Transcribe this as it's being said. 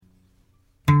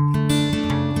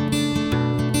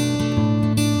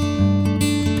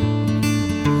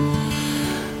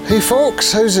Hey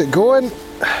folks, how's it going?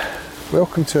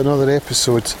 Welcome to another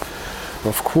episode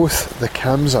of Quoth the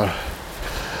Camser.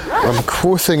 I'm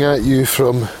quothing at you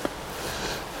from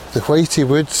the Whitey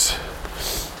Woods,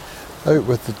 out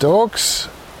with the dogs,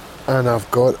 and I've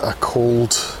got a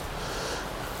cold.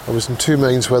 I was in two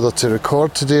minds whether to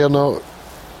record today or not.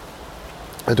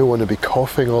 I don't want to be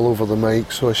coughing all over the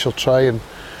mic, so I shall try and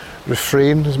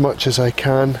refrain as much as I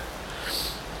can.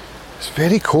 It's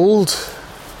very cold.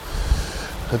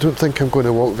 I don't think I'm going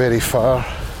to walk very far.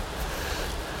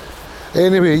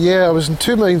 Anyway, yeah, I was in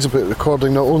two minds about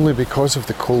recording, not only because of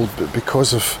the cold, but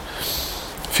because of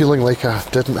feeling like I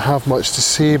didn't have much to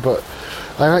say, but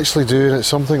I actually do, and it's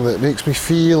something that makes me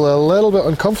feel a little bit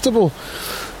uncomfortable,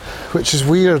 which is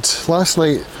weird. Last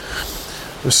night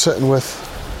I was sitting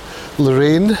with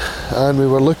Lorraine and we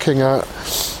were looking at,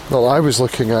 well, I was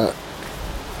looking at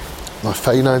my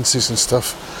finances and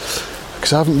stuff,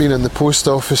 because I haven't been in the post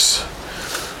office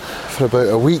for about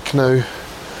a week now,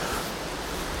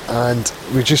 and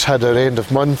we just had our end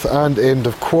of month and end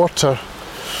of quarter,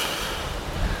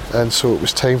 and so it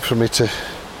was time for me to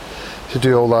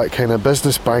do all that kind of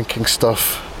business banking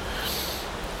stuff.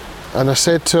 And I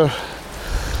said to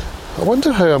her, I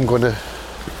wonder how I'm going to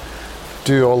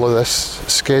do all of this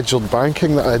scheduled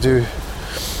banking that I do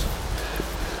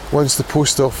once the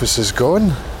post office is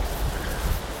gone.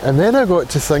 And then I got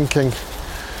to thinking,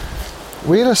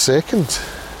 wait a second,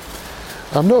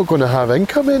 I'm not going to have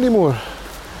income anymore.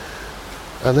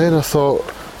 And then I thought,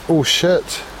 oh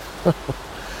shit,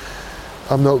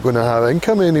 I'm not going to have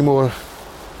income anymore.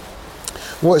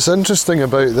 What's interesting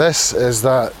about this is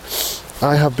that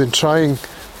I have been trying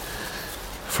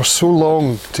for so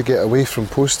long to get away from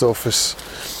post office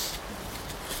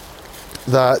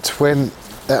that when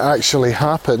it actually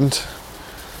happened,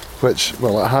 which,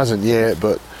 well, it hasn't yet,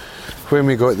 but when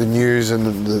we got the news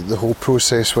and the whole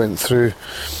process went through,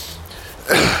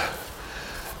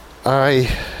 I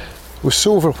was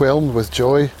so overwhelmed with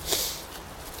joy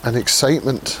and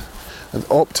excitement and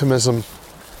optimism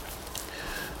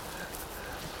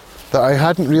that I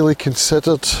hadn't really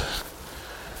considered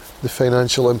the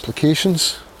financial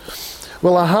implications.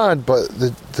 Well, I had, but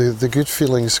the good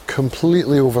feelings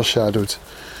completely overshadowed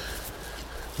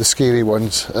the scary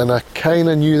ones, and I kind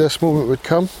of knew this moment would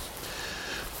come,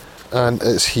 and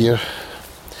it's here.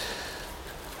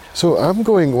 So I'm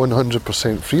going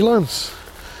 100% freelance,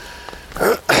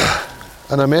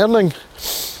 and I'm earning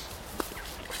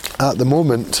at the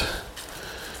moment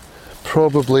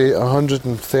probably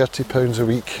 £130 a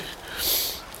week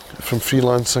from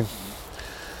freelancing.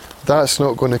 That's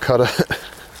not going to cut it.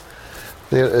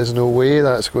 There is no way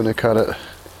that's going to cut it.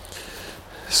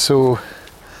 So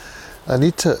I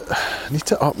need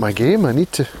to up my game. I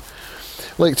need to,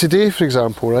 like today for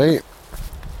example, right?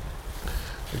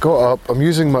 I got up, I'm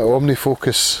using my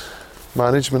OmniFocus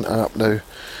management app now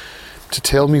to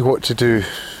tell me what to do.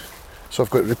 So I've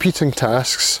got repeating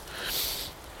tasks.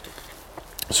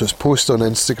 So it's post on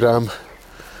Instagram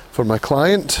for my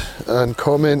client and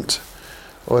comment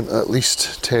on at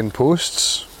least 10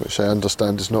 posts, which I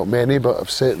understand is not many, but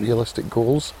I've set realistic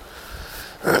goals.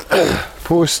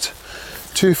 Post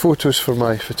 2 photos for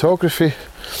my photography.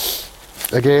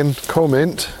 Again,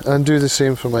 comment, and do the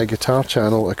same for my guitar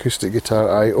channel, Acoustic Guitar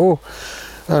IO,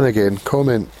 and again,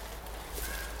 comment.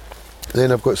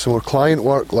 Then I've got some more client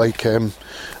work, like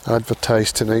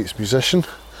advertise tonight's musician,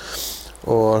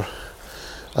 or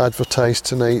advertise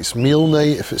tonight's meal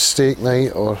night if it's steak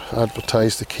night, or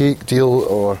advertise the cake deal,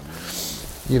 or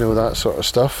you know, that sort of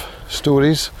stuff,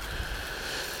 stories.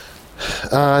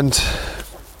 And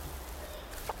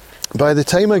by the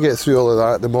time I get through all of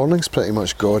that, the morning's pretty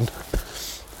much gone,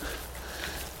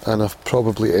 and I've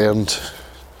probably earned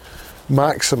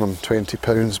maximum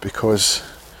 £20 because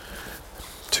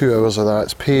 2 hours of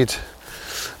that's paid.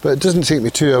 But it doesn't take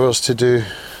me 2 hours to do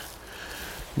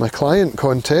my client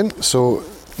content, so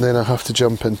then I have to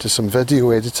jump into some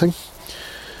video editing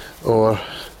or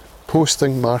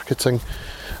posting, marketing,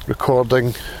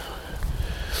 recording,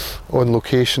 on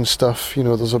location stuff. You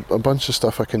know, there's a bunch of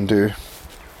stuff I can do,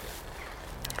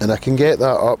 and I can get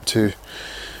that up to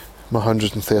my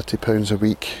 £130 a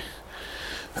week,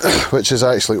 which is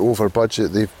actually over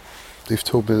budget. They've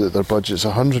told me that their budget's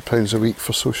 £100 a week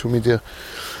for social media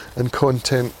and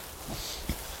content,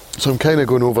 so I'm kind of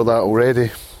going over that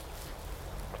already.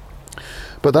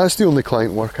 But that's the only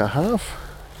client work I have.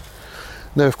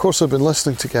 Now, of course, I've been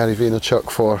listening to Gary Vaynerchuk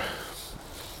for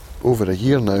over a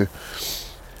year now,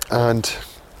 and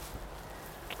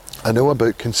I know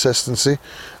about consistency,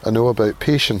 I know about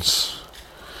patience.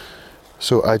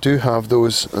 So I do have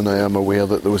those, and I am aware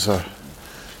that those are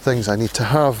things I need to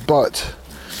have, but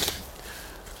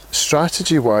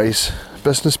strategy wise,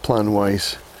 business plan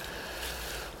wise,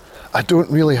 I don't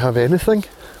really have anything.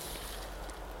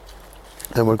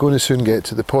 And we're going to soon get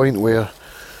to the point where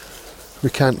we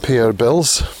can't pay our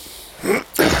bills.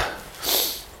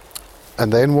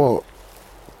 And then what?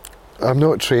 I'm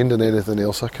not trained in anything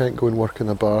else. I can't go and work in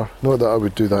a bar. Not that I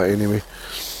would do that anyway.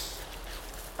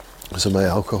 It's my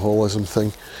alcoholism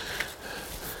thing.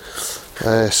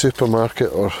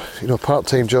 Supermarket or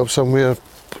part-time job somewhere.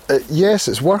 Yes,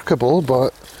 it's workable,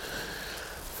 but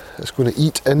it's going to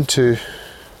eat into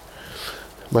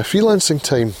my freelancing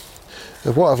time.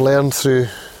 And what I've learned through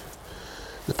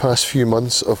the past few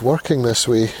months of working this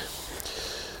way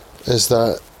is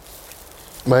that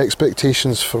my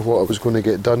expectations for what I was going to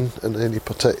get done in any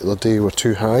particular day were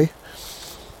too high.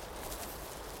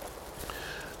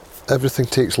 Everything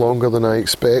takes longer than I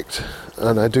expect,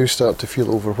 and I do start to feel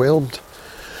overwhelmed.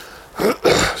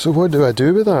 So what do I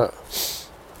do with that?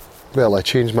 Well, I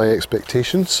change my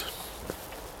expectations,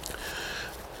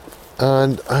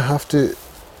 and I have to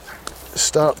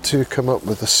start to come up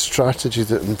with a strategy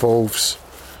that involves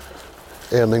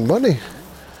earning money.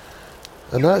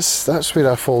 And that's where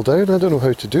I fall down. I don't know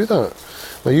how to do that.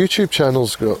 My YouTube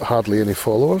channel's got hardly any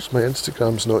followers. My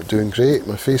Instagram's not doing great.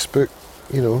 My Facebook,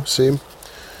 same.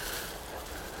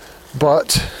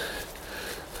 But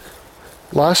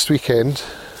last weekend,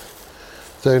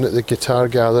 down at the guitar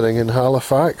gathering in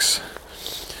Halifax,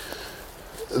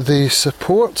 the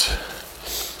support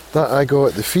that I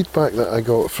got, the feedback that I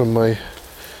got from my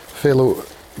fellow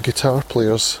guitar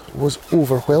players was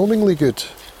overwhelmingly good.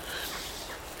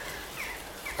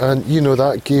 And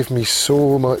that gave me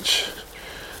so much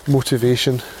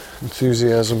motivation,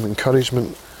 enthusiasm,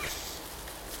 encouragement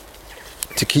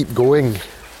to keep going.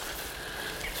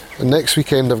 And next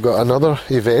weekend I've got another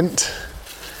event,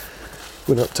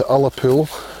 going up to Ullapool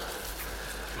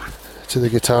to the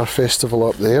guitar festival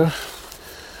up there.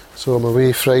 So I'm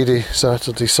away Friday,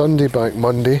 Saturday, Sunday, back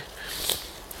Monday,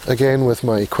 again with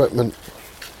my equipment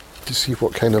to see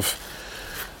what kind of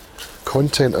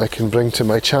content I can bring to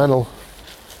my channel.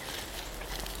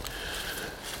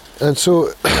 And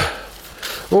so,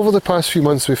 over the past few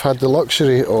months, we've had the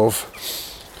luxury of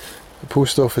the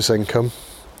post office income,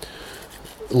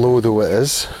 low though it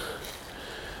is,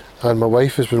 and my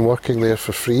wife has been working there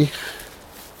for free,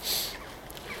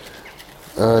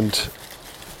 and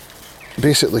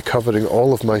basically covering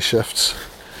all of my shifts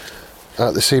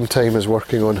at the same time as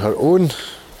working on her own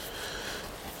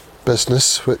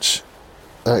business, which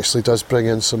actually does bring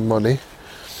in some money.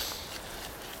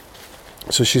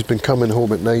 So she's been coming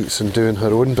home at nights and doing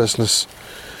her own business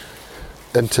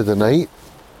into the night.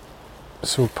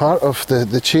 So part of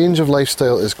the change of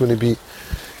lifestyle is going to be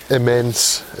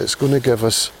immense. It's going to give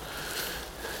us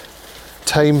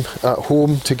time at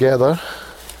home together.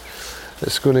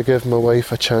 It's going to give my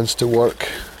wife a chance to work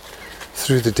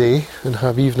through the day and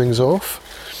have evenings off,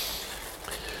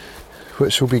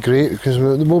 which will be great because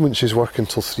at the moment she's working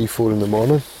till 3-4 in the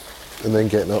morning and then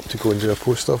getting up to go and do a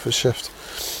post office shift.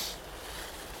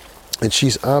 And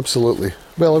she's absolutely,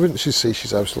 well, I wouldn't say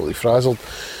she's absolutely frazzled,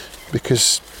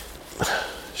 because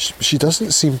she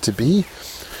doesn't seem to be.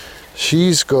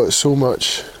 She's got so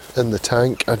much in the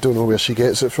tank, I don't know where she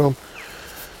gets it from.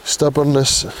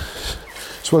 Stubbornness,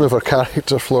 it's one of her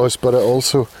character flaws, but it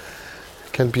also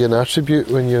can be an attribute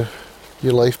when your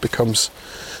life becomes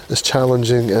as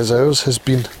challenging as ours has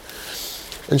been.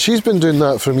 And she's been doing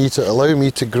that for me to allow me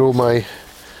to grow my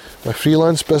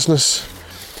freelance business,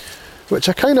 which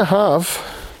I kind of have.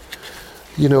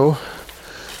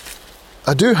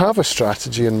 I do have a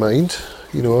strategy in mind.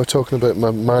 I'm talking about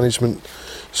my management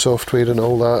software and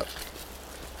all that,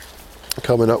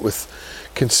 coming up with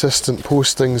consistent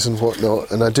postings and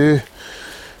whatnot. And I do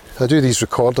these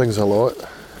recordings a lot,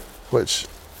 which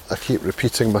I keep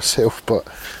repeating myself, but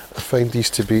I find these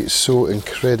to be so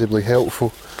incredibly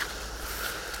helpful.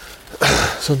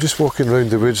 So I'm just walking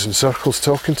around the woods in circles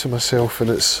talking to myself, and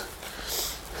it's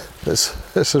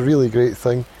a really great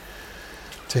thing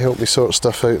to help me sort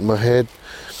stuff out in my head.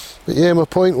 But yeah, my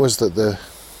point was that the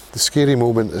scary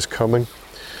moment is coming.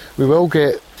 We will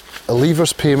get a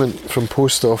leavers payment from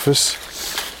post office,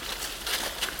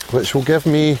 which will give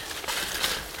me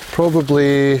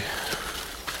probably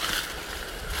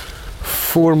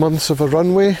 4 months of a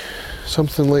runway,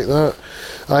 something like that.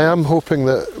 I am hoping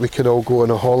that we can all go on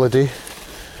a holiday,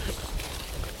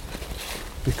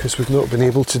 because we've not been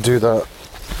able to do that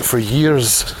for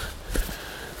years.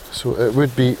 So it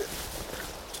would be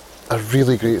a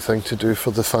really great thing to do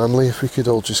for the family if we could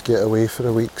all just get away for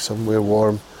a week somewhere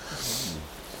warm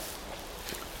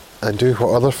and do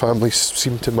what other families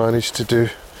seem to manage to do.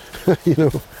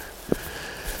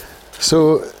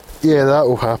 So yeah, that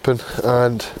will happen.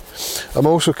 And I'm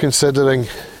also considering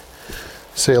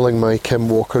selling my Kim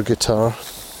Walker guitar,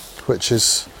 which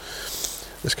is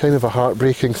kind of a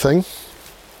heartbreaking thing.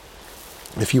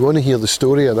 If you want to hear the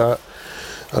story of that,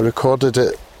 I recorded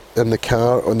it in the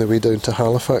car on the way down to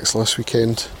Halifax last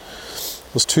weekend.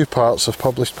 There's 2 parts. I've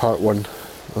published part 1.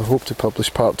 I hope to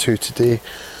publish part 2 today.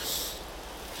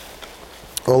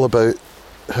 All about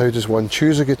how does one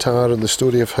choose a guitar and the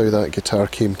story of how that guitar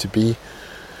came to be.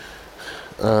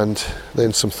 And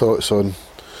then some thoughts on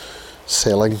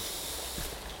selling.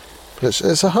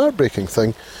 It's a heartbreaking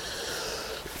thing.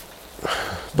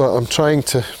 But I'm trying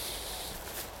to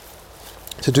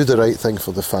do the right thing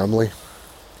for the family.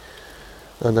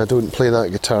 And I don't play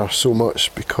that guitar so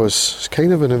much because it's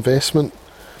kind of an investment,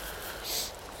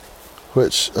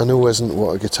 which I know isn't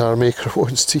what a guitar maker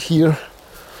wants to hear.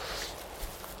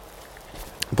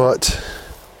 But,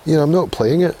 you know, I'm not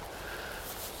playing it.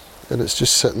 And it's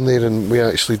just sitting there, and we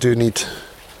actually do need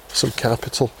some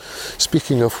capital.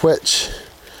 Speaking of which,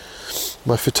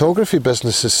 my photography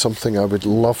business is something I would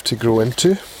love to grow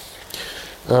into.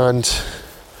 And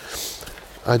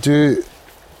I do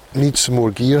need some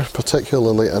more gear,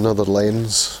 particularly another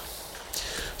lens.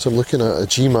 So I'm looking at a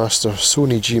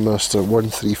Sony G Master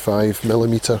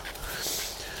 135mm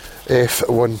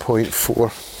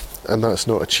f1.4, and that's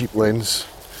not a cheap lens.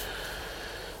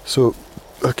 So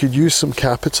I could use some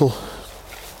capital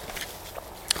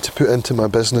to put into my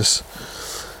business,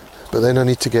 but then I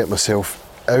need to get myself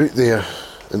out there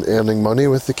and earning money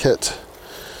with the kit,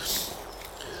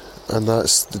 and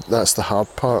that's the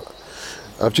hard part.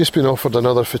 I've just been offered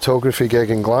another photography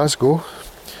gig in Glasgow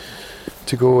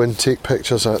to go and take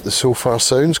pictures at the So Far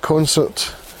Sounds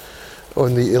concert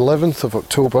on the 11th of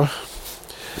October,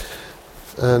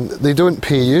 and they don't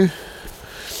pay you,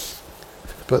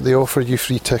 but they offer you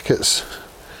free tickets,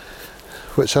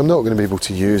 which I'm not going to be able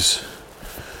to use.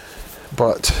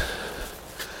 But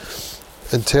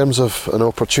in terms of an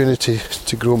opportunity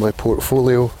to grow my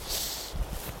portfolio,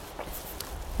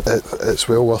 it's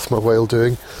well worth my while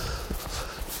doing.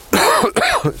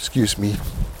 Excuse me,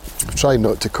 I'm trying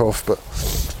not to cough, but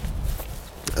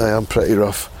I am pretty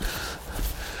rough.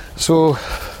 So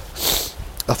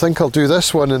I think I'll do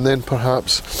this one and then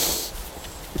perhaps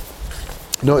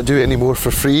not do any more for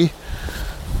free,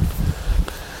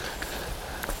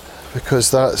 because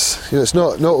that's, you know, it's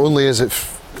not only is it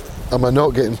am I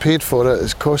not getting paid for it,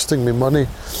 it's costing me money,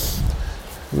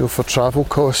 you know, for travel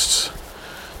costs.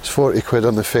 It's 40 quid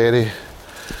on the ferry.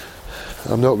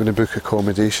 I'm not going to book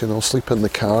accommodation, I'll sleep in the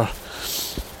car.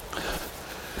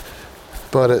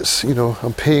 But it's, you know,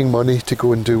 I'm paying money to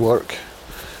go and do work,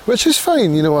 which is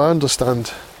fine, you know, I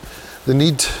understand the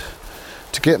need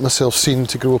to get myself seen,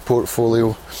 to grow a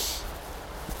portfolio.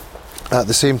 At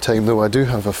the same time though, I do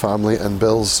have a family and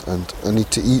bills, and I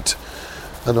need to eat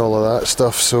and all of that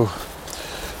stuff. So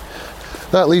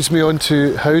that leads me on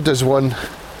to, how does one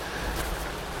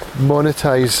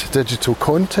monetize digital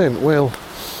content? Well,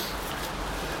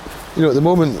 you know, at the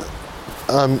moment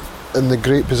I'm in the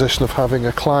great position of having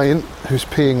a client who's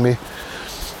paying me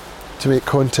to make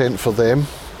content for them.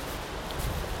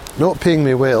 Not paying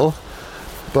me well,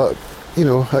 but, you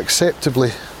know,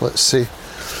 acceptably, let's say.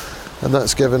 And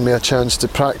that's given me a chance to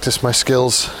practice my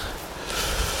skills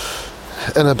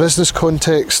in a business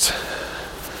context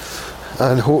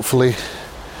and hopefully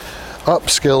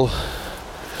upskill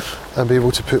and be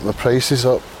able to put my prices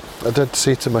up. I did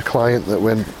say to my client that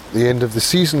when the end of the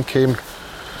season came,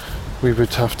 we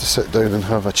would have to sit down and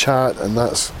have a chat, and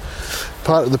that's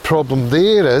part of the problem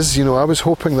there is, you know, I was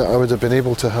hoping that I would have been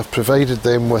able to have provided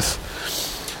them with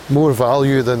more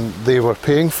value than they were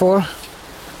paying for,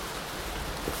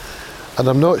 and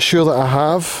I'm not sure that I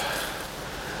have.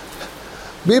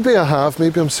 Maybe I have,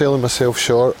 maybe I'm selling myself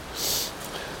short,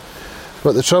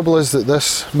 but the trouble is that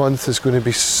this month is going to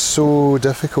be so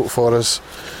difficult for us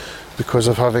because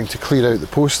of having to clear out the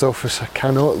post office. I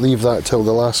cannot leave that till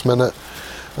the last minute.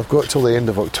 I've got till the end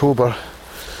of October,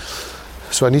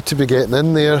 so I need to be getting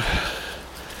in there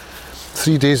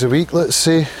 3 days a week, let's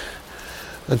say,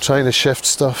 and trying to shift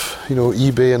stuff, you know,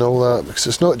 eBay and all that, because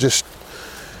it's not just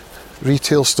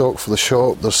retail stock for the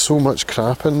shop. There's so much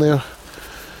crap in there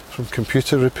from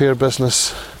computer repair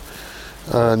business,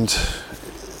 and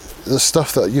the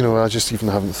stuff that, you know, I just even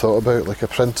haven't thought about, like a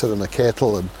printer and a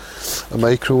kettle and a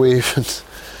microwave and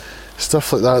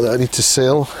stuff like that I need to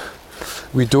sell.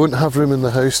 We don't have room in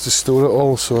the house to store it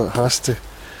all, so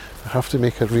I have to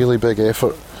make a really big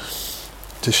effort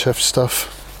to shift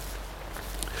stuff.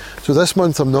 So this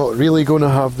month I'm not really going to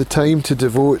have the time to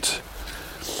devote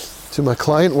to my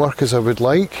client work as I would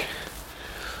like.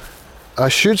 I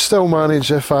should still manage,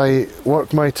 if I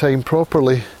work my time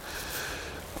properly,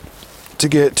 to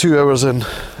get 2 hours in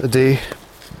a day,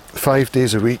 5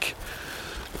 days a week,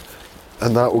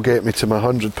 and that will get me to my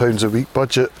 £100 a week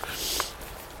budget.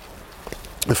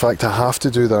 In fact, I have to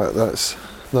do that.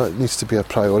 That needs to be a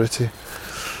priority.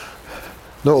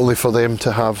 Not only for them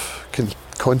to have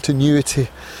continuity,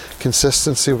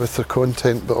 consistency with their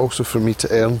content, but also for me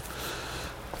to earn.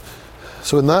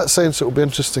 So in that sense, it will be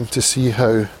interesting to see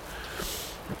how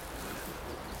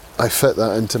I fit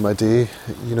that into my day,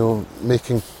 you know,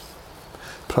 making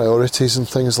priorities and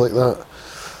things like that.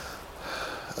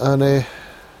 And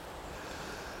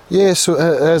yeah, so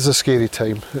it is a scary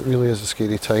time. It really is a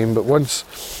scary time. But once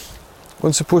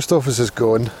the post office is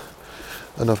gone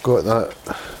and I've got that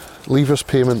leavers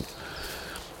payment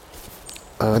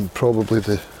and probably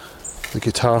the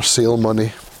guitar sale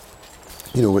money,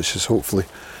 you know, which is hopefully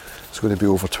it's going to be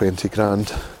over 20 grand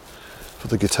for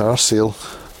the guitar sale,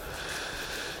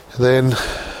 then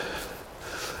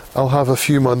I'll have a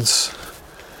few months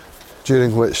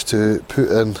during which to put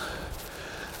in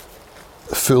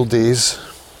full days,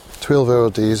 12-hour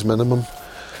days minimum,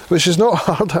 which is not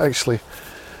hard actually.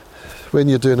 When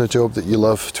you're doing a job that you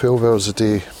love, 12 hours a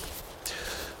day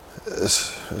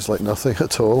is like nothing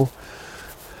at all.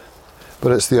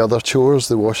 But it's the other chores,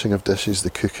 the washing of dishes, the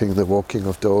cooking, the walking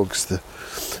of dogs,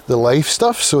 the life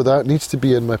stuff, so that needs to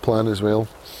be in my plan as well.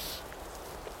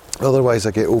 Otherwise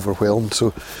I get overwhelmed.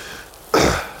 So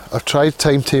I've tried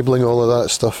timetabling all of that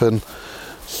stuff in.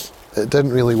 It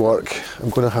didn't really work. I'm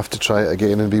going to have to try it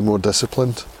again and be more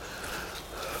disciplined.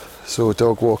 So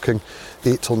dog walking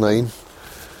 8 till 9,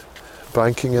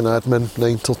 banking and admin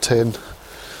 9 till 10,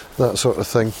 that sort of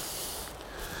thing.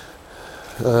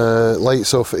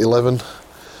 Lights off at 11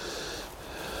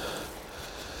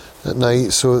 at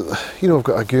night, so you know, I've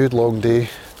got a good long day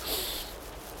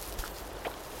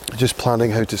just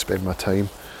planning how to spend my time.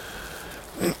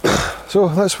 So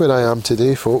that's where I am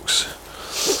today, folks.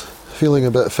 Feeling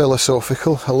a bit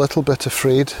philosophical, a little bit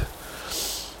afraid,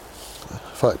 in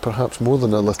fact perhaps more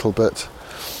than a little bit,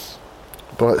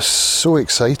 but so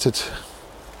excited.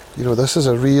 You know, this is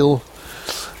a real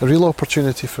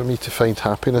opportunity for me to find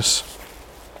happiness.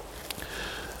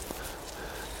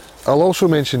 I'll also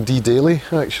mention D Daily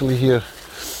actually here.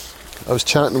 I was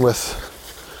chatting with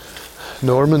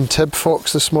Norman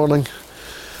Tibfox this morning.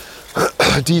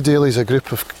 D Daily is a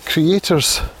group of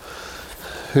creators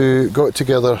who got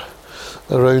together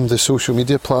around the social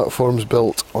media platforms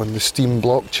built on the Steem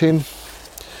blockchain,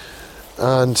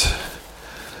 and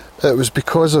it was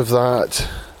because of that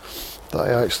I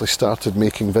actually started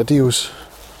making videos.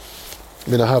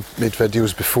 I mean, I have made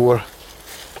videos before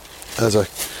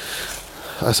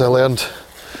as I learned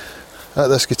at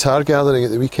this guitar gathering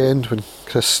at the weekend when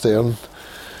Chris Stern,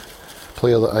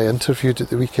 player that I interviewed at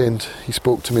the weekend, he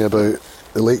spoke to me about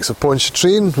the Lakes of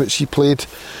Pontchartrain, which he played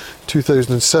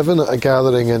 2007 at a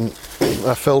gathering, and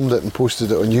I filmed it and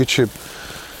posted it on YouTube.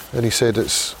 And he said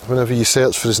it's whenever you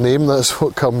search for his name, that's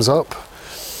what comes up.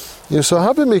 You know, so I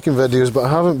have been making videos, but I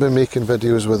haven't been making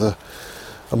videos with a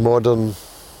modern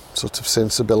sort of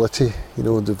sensibility, you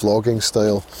know, the vlogging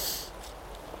style.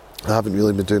 I haven't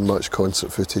really been doing much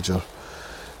concert footage or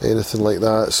anything like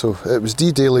that. So it was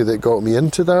D Daily that got me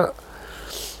into that,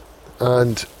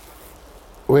 and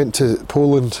went to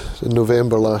Poland in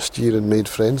November last year and made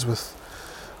friends with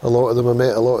a lot of them. I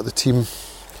met a lot of the team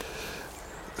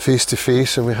face to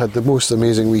face, and we had the most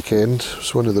amazing weekend. It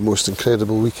was one of the most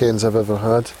incredible weekends I've ever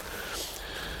had.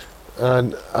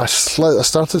 And I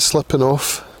started slipping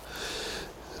off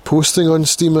posting on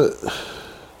Steem at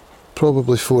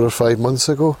probably 4 or 5 months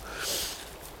ago,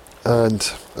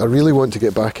 and I really want to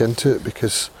get back into it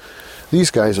because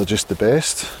these guys are just the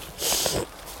best,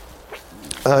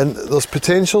 and there's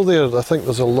potential there. I think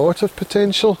there's a lot of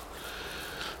potential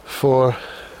for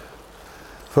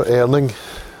earning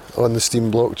on the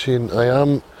Steem blockchain. I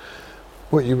am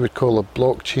what you would call a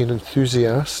blockchain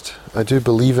enthusiast. I do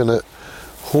believe in it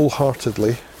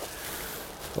wholeheartedly,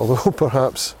 although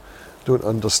perhaps don't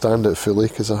understand it fully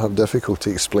because I have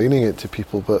difficulty explaining it to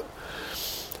people, but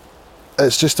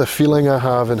it's just a feeling I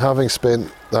have, and having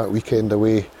spent that weekend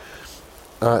away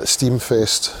at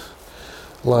Steamfest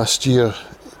last year,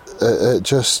 it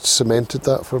just cemented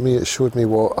that for me. It showed me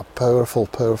what a powerful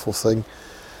thing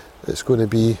it's going to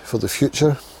be for the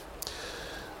future,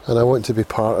 and I want to be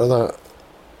part of that.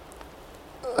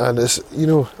 And it's, you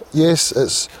know, yes,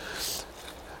 it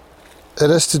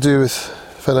is to do with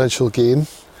financial gain.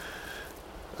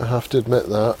 I have to admit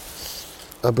that.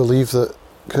 I believe that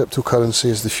cryptocurrency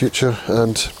is the future,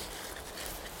 and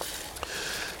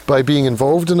by being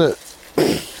involved in it,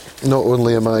 not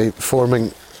only am I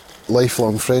forming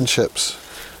lifelong friendships,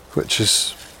 which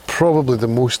is probably the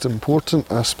most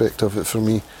important aspect of it for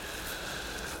me,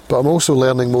 But I'm also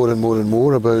learning more and more and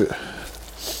more about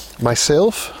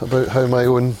myself, about how my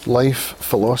own life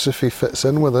philosophy fits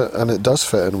in with it, and it does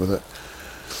fit in with it.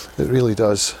 It really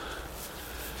does.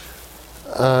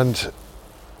 And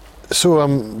so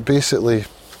I'm doing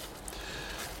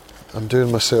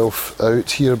myself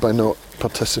out here by not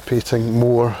participating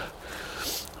more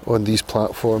on these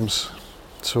platforms.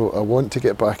 So I want to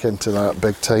get back into that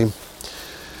big time.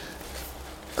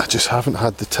 I just haven't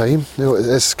had the time. You know,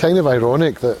 it's kind of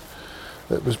ironic that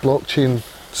it was blockchain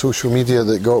social media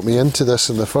that got me into this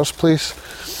in the first place,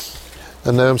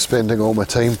 and now I'm spending all my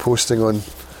time posting on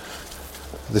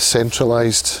the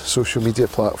centralised social media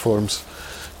platforms,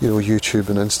 you know, YouTube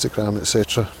and Instagram,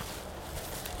 etc.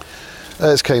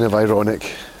 It's kind of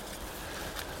ironic,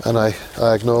 and I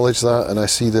acknowledge that, and I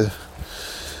see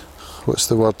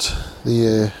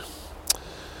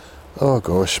oh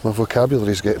gosh, my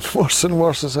vocabulary's getting worse and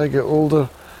worse as I get older.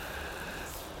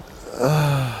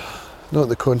 Not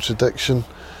the contradiction,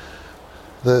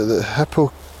 the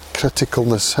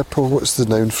hypocriticalness. What's the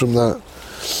noun from that?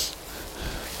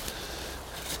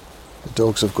 The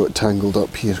dogs have got tangled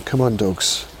up here. Come on,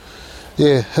 dogs.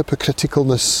 Yeah,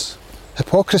 hypocriticalness.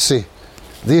 Hypocrisy.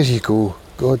 There you go.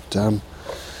 God damn.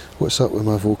 What's up with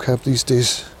my vocab these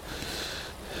days?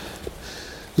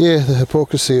 Yeah, the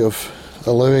hypocrisy of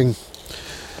allowing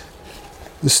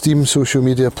the Steam social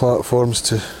media platforms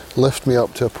to lift me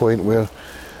up to a point where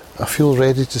I feel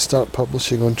ready to start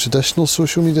publishing on traditional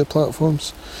social media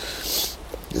platforms.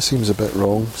 It seems a bit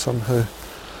wrong somehow.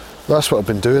 That's what I've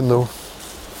been doing though.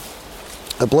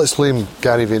 Let's blame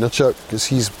Gary Vaynerchuk, because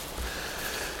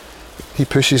he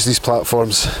pushes these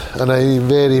platforms, and I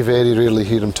very, very rarely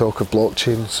hear him talk of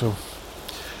blockchain, so,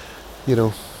 you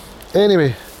know.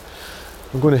 Anyway,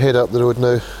 I'm going to head up the road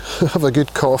now. Have a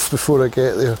good cough before I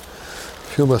get there.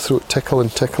 Feel my throat tickling.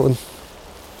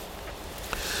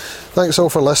 Thanks all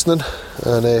for listening,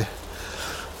 and I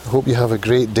hope you have a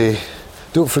great day.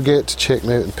 Don't forget to check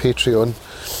me out on Patreon.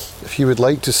 If you would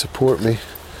like to support me,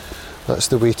 that's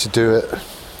the way to do it.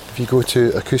 If you go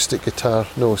to go to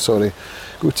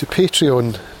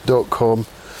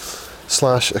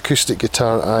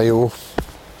patreon.com/acousticguitar.io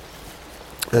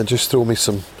and just throw me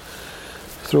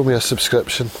a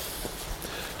subscription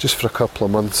just for a couple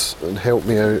of months and help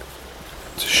me out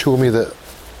to show me that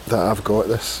I've got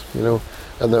this, you know,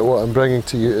 and that what I'm bringing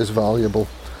to you is valuable,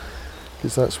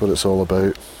 because that's what it's all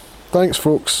about. Thanks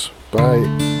folks,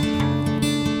 bye.